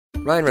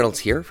Ryan Reynolds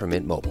here from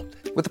Mint Mobile.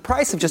 With the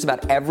price of just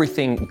about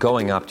everything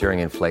going up during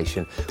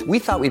inflation, we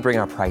thought we'd bring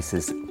our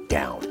prices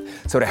down.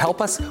 So to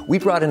help us, we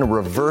brought in a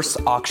reverse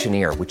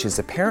auctioneer, which is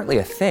apparently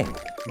a thing.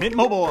 Mint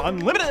Mobile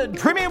Unlimited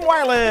Premium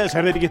Wireless.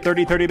 How to get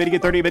 30, 30, bit to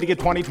get 30, bit to get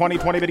 20, 20,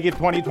 20, bit to get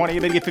 20, 20,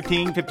 bit to get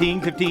 15,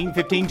 15, 15,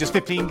 15, just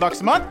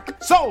 $15 a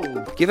month?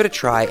 Sold! Give it a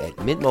try at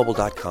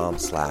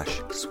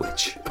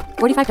mintmobile.com/switch.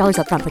 $45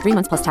 up front for 3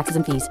 months plus taxes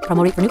and fees.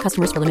 Promo rate for new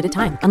customers for limited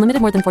time.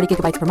 Unlimited more than 40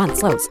 gigabytes per month.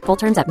 Slows full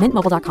terms at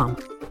mintmobile.com.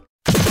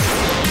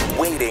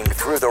 Wading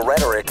through the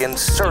rhetoric in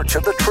search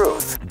of the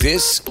truth.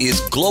 This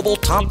is Global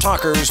Top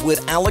Talkers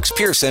with Alex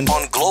Pearson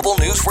on Global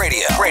News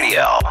Radio.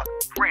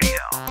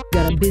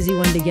 Got a busy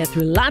one to get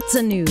through. Lots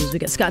of news. We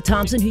got Scott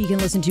Thompson, who you can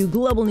listen to,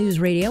 Global News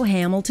Radio,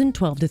 Hamilton,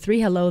 12 to 3.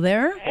 Hello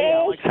there. Hey,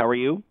 Alex. How are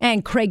you?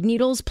 And Craig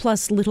Needles,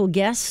 plus little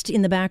guest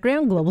in the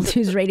background, Global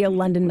News Radio,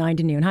 London, 9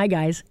 to noon. Hi,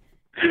 guys.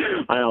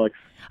 Hi, Alex.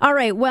 All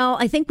right. Well,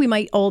 I think we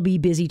might all be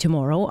busy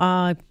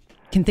tomorrow.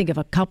 Can think of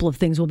a couple of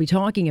things we'll be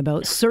talking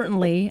about.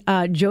 Certainly,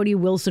 Jody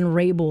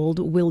Wilson-Raybould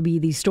will be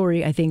the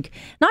story, I think,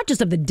 not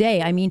just of the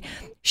day. I mean,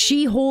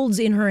 she holds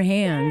in her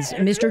hands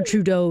Mr.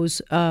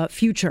 Trudeau's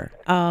future.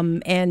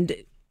 And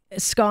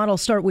Scott, I'll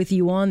start with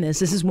you on this.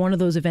 This is one of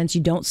those events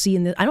you don't see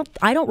in the.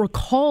 I don't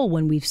recall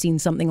when we've seen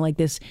something like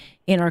this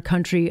in our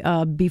country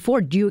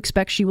before. Do you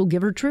expect she will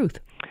give her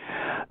truth?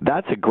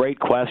 That's a great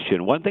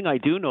question. One thing I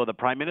do know, the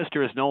Prime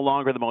Minister is no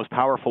longer the most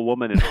powerful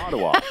woman in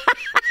Ottawa.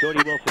 Jody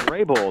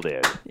Wilson-Raybould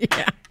is.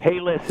 Yeah. Hey,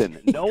 listen,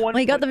 no one...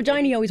 Well, he got the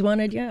vagina he always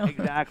wanted, yeah.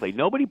 Exactly.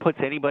 Nobody puts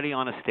anybody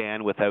on a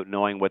stand without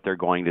knowing what they're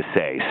going to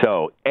say.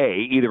 So,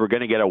 A, either we're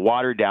going to get a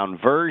watered-down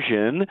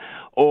version,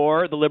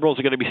 or the Liberals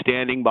are going to be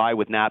standing by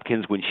with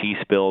napkins when she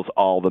spills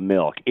all the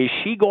milk. Is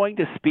she going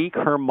to speak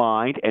her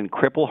mind and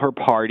cripple her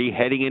party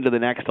heading into the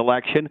next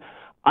election?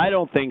 I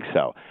don't think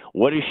so.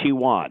 What does she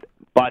want?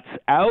 Butts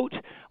out?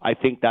 I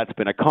think that's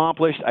been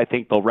accomplished. I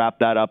think they'll wrap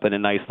that up in a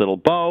nice little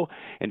bow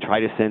and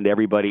try to send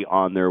everybody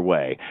on their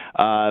way.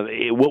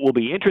 What will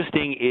be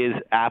interesting is,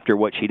 after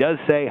what she does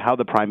say, how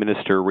the Prime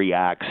Minister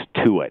reacts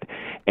to it.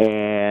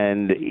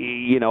 And,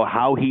 you know,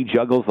 how he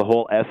juggles the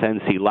whole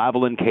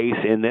SNC-Lavalin case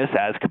in this,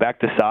 as Quebec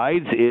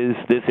decides, is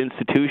this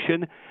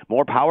institution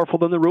more powerful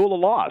than the rule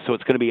of law? So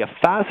it's going to be a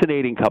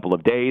fascinating couple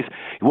of days.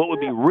 What would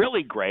be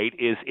really great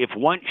is if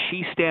once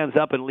she stands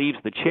up and leaves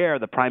the chair,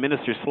 the Prime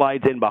Minister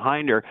slides in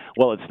behind her.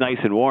 Well, it's nice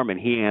and warm, and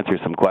he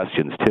answers some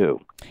questions too.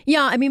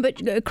 Yeah, I mean,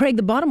 but Craig,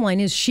 the bottom line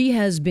is she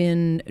has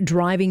been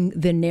driving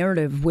the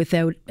narrative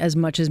without as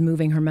much as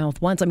moving her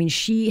mouth once. I mean,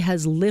 she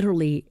has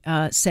literally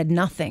said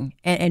nothing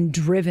and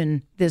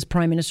driven this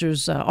Prime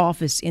Minister's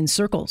office in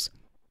circles.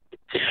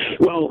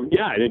 Well,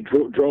 yeah, and it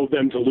drove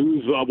them to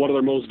lose one of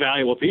their most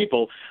valuable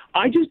people.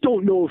 I just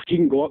don't know if she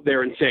can go up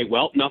there and say,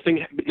 well,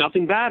 nothing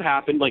bad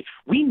happened. Like,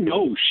 we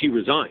know she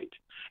resigned,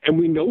 and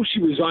we know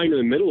she resigned in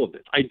the middle of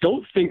it. I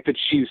don't think that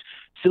she's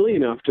silly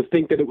enough to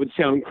think that it would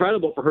sound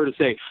credible for her to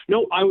say,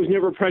 no, I was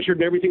never pressured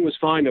and everything was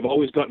fine. I've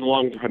always gotten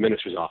along with the Prime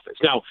Minister's office.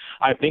 Now,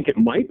 I think it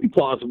might be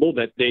plausible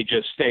that they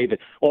just say that,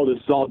 oh, this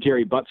is all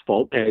Jerry Butt's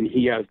fault, and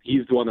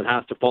he's the one that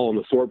has to fall on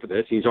the sword for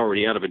this. He's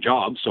already out of a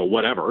job, so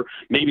whatever.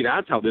 Maybe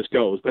that's how this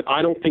goes. But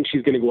I don't think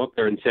she's going to go up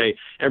there and say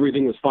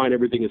everything was fine,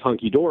 everything is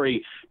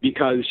hunky-dory,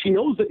 because she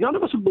knows that none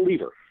of us would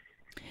believe her.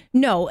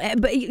 No,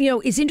 but, you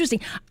know, it's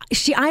interesting.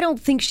 I don't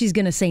think she's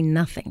going to say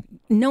nothing.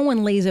 No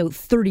one lays out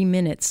 30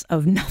 minutes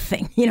of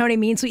nothing. You know what I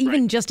mean? So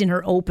even just in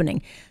her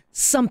opening,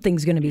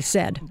 something's going to be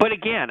said. But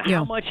again,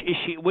 how much is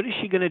she? What is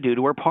she going to do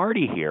to her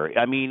party here?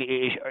 I mean,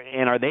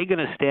 and are they going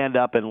to stand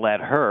up and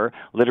let her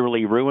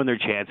literally ruin their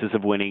chances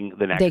of winning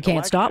the next election? They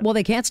can't stop. Well,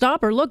 they can't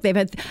stop her. Look, they've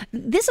had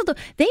these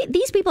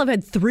people have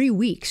had 3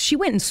 weeks. She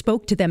went and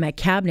spoke to them at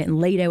cabinet and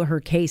laid out her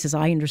case, as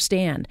I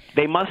understand.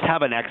 They must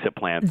have an exit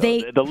plan.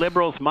 The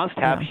Liberals must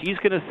have. Yeah. She's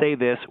going to say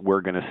this. We're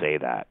going to say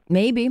that.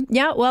 Maybe.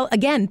 Yeah. Well,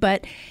 again,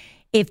 but.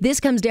 If this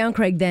comes down,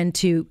 Craig, then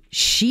to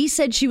she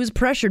said she was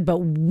pressured, but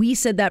we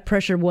said that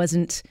pressure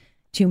wasn't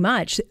too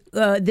much,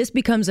 this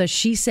becomes a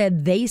she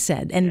said, they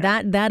said. And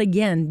that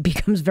again,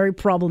 becomes very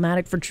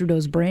problematic for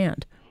Trudeau's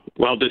brand.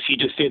 Well, does he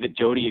just say that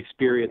Jody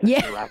experienced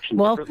interaction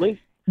differently?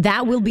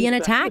 That will be an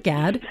attack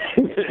ad.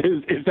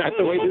 Is that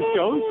the way this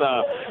goes?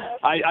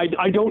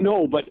 I don't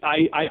know, but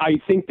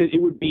I think that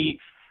it would be...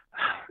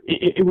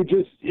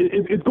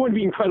 It's going to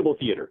be incredible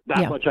theater.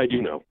 That much I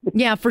do know.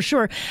 Yeah, for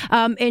sure.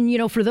 And, you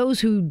know, for those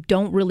who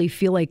don't really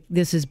feel like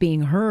this is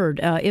being heard,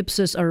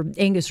 Ipsos, or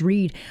Angus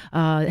Reid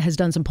has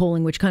done some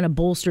polling, which kind of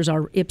bolsters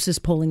our Ipsos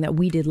polling that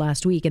we did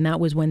last week. And that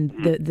was when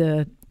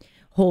the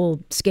whole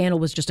scandal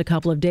was just a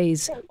couple of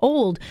days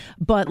old.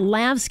 But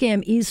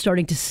LavScam is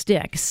starting to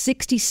stick.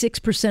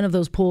 66% of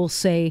those polls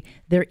say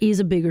there is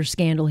a bigger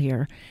scandal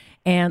here.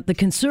 And the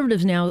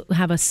Conservatives now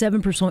have a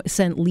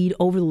 7% lead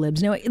over the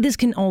Libs. Now, this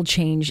can all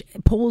change.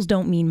 Polls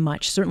don't mean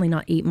much, certainly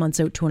not 8 months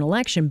out to an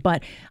election.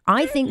 But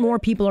I think more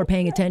people are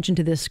paying attention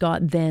to this,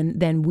 Scott,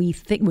 than we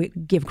think we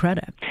give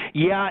credit.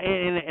 Yeah,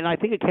 and I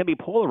think it can be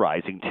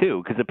polarizing,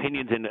 too, because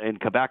opinions in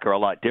Quebec are a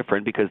lot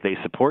different because they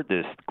support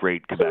this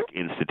great Quebec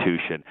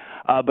institution.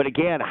 But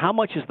again, how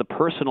much is the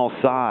personal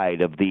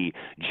side of the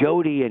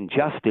Jody and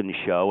Justin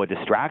show a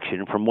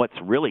distraction from what's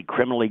really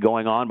criminally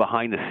going on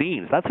behind the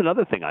scenes? That's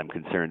another thing I'm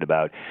concerned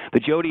about. The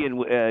Jody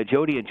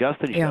and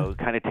Justin show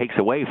kind of takes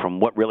away from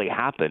what really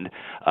happened,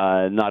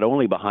 not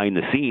only behind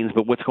the scenes,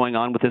 but what's going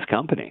on with this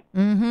company.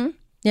 Mm-hmm.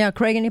 Yeah,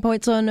 Craig, any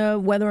points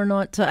on whether or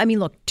not... I mean,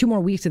 look, 2 more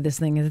weeks of this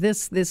thing. If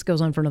this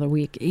goes on for another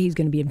week, he's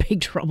going to be in big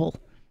trouble.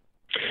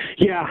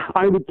 Yeah,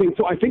 I would think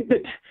so. I think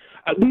that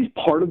at least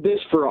part of this,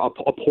 for a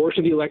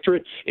portion of the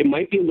electorate, it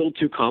might be a little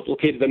too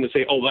complicated for them to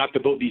say, oh, we'll have to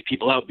vote these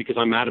people out because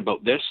I'm mad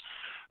about this.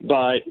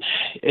 But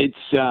it's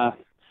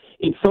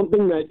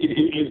something that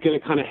is going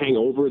to kind of hang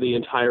over the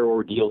entire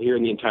ordeal here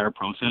and the entire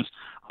process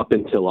up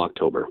until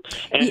October.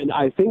 And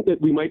I think that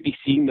we might be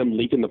seeing them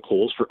leak in the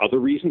polls for other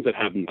reasons that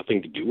have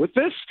nothing to do with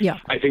this. Yeah.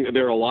 I think that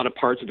there are a lot of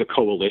parts of the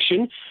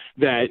coalition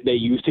that they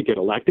used to get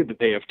elected that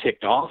they have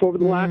ticked off over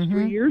the last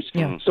 3 years.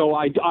 Yeah. So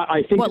I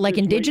think... What, like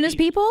Indigenous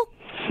people?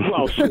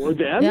 Well, sure,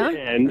 them. Yeah.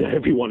 And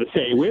if you want to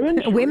say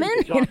women, sure, women?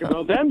 you can talk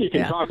about them. You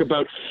can talk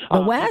about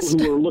the West,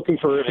 people who are looking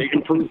for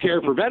improved care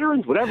for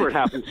veterans, whatever it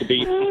happens to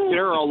be.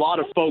 There are a lot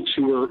of folks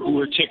who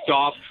are ticked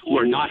off, who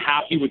are not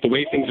happy with the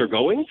way things are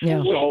going.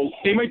 Yeah. So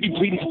they might be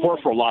bleeding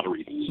support for a lot of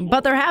reasons.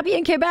 But they're happy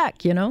in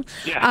Quebec, you know?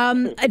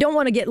 Yeah. I don't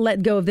want to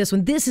let go of this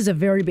one. This is a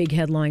very big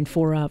headline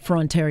for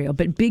Ontario,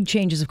 but big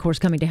changes, of course,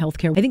 coming to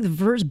healthcare. I think the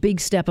first big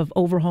step of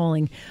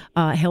overhauling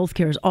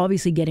healthcare is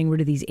obviously getting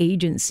rid of these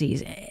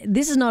agencies.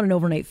 This is not an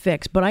overnight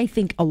fix, but I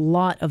think a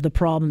lot of the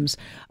problems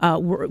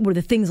were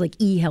the things like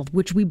e-health,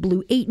 which we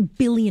blew $8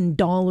 billion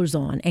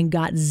on and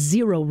got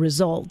zero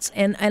results.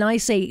 And I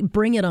say,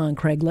 bring it on,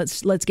 Craig.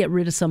 Let's get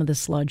rid of some of this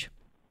sludge.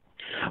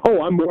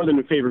 Oh, I'm more than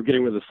in favor of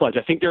getting rid of the sludge.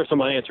 I think there are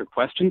some unanswered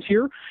questions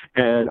here,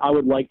 and I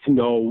would like to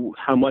know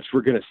how much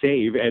we're going to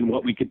save and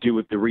what we could do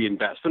with the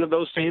reinvestment of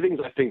those savings.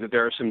 I think that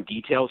there are some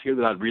details here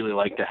that I'd really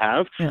like to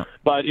have. Yeah.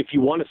 But if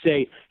you want to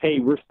say, hey,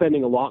 we're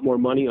spending a lot more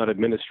money on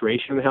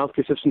administration in the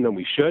healthcare system than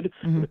we should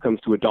when it comes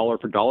to a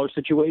dollar-for-dollar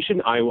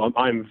situation,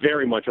 I'm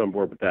very much on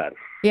board with that.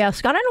 Yeah,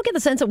 Scott, I don't get the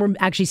sense that we're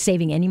actually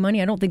saving any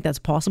money. I don't think that's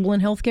possible in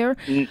healthcare,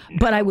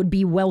 but I would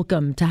be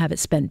welcome to have it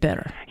spent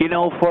better. You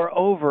know, for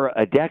over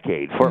a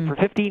decade, for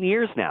 15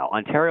 years now,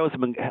 Ontario has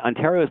been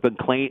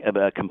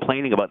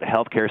complaining about the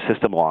healthcare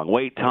system, long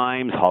wait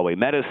times, hallway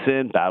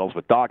medicine, battles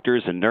with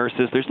doctors and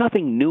nurses. There's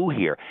nothing new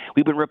here.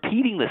 We've been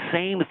repeating the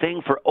same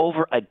thing for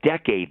over a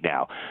decade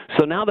now.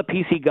 So now the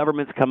PC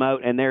government's come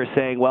out and they're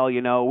saying, well,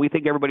 you know, we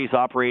think everybody's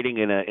operating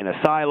in a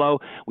silo.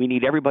 We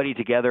need everybody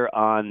together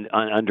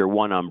under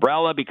one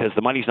umbrella, because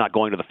the money's not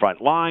going to the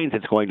front lines.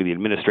 It's going to the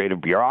administrative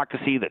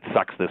bureaucracy that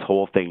sucks this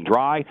whole thing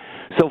dry.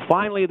 So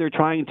finally, they're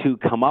trying to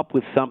come up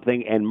with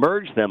something and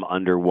merge them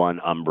under one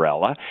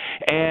umbrella.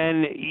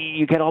 And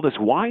you get all this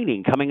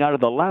whining coming out of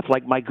the left,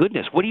 like, my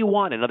goodness, what do you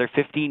want, another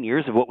 15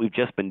 years of what we've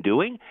just been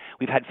doing?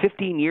 We've had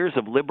 15 years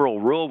of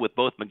Liberal rule with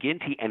both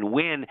McGuinty and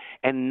Wynne,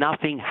 and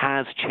nothing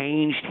has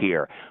changed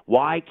here.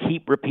 Why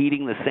keep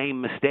repeating the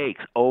same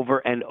mistakes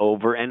over and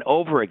over and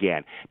over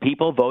again?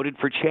 People voted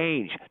for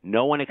change.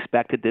 No one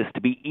expected this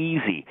to be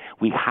easy.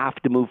 We have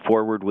to move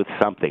forward with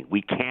something.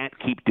 We can't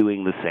keep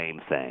doing the same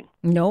thing.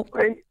 Nope.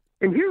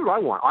 And here's what I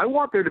want. I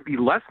want there to be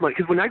less money.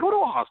 Because when I go to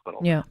a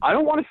hospital, I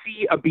don't want to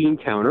see a bean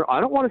counter. I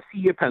don't want to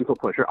see a pencil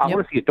pusher. I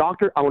want to see a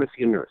doctor. I want to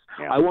see a nurse.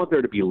 I want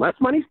there to be less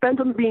money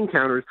spent on the bean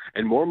counters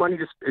and more money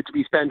to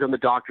be spent on the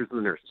doctors and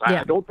the nurses.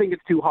 I don't think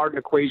it's too hard an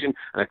equation,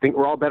 and I think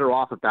we're all better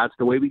off if that's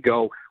the way we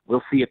go.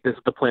 We'll see if this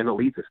is the plan that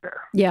leads us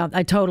there. Yeah,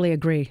 I totally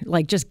agree.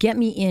 Like, just get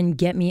me in,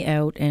 get me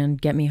out,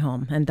 and get me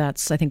home. And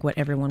that's, I think, what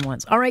everyone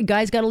wants. All right,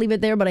 guys, got to leave it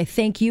there, but I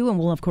thank you, and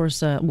we'll, of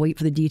course, wait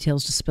for the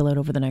details to spill out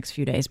over the next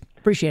few days.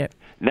 Appreciate it.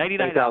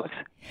 99, Alex.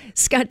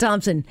 Scott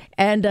Thompson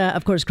and,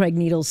 of course, Craig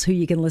Needles, who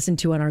you can listen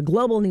to on our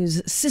Global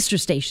News sister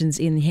stations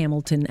in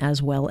Hamilton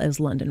as well as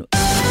London.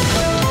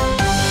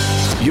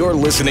 You're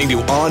listening to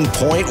On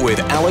Point with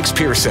Alex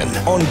Pearson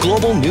on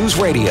Global News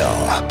Radio.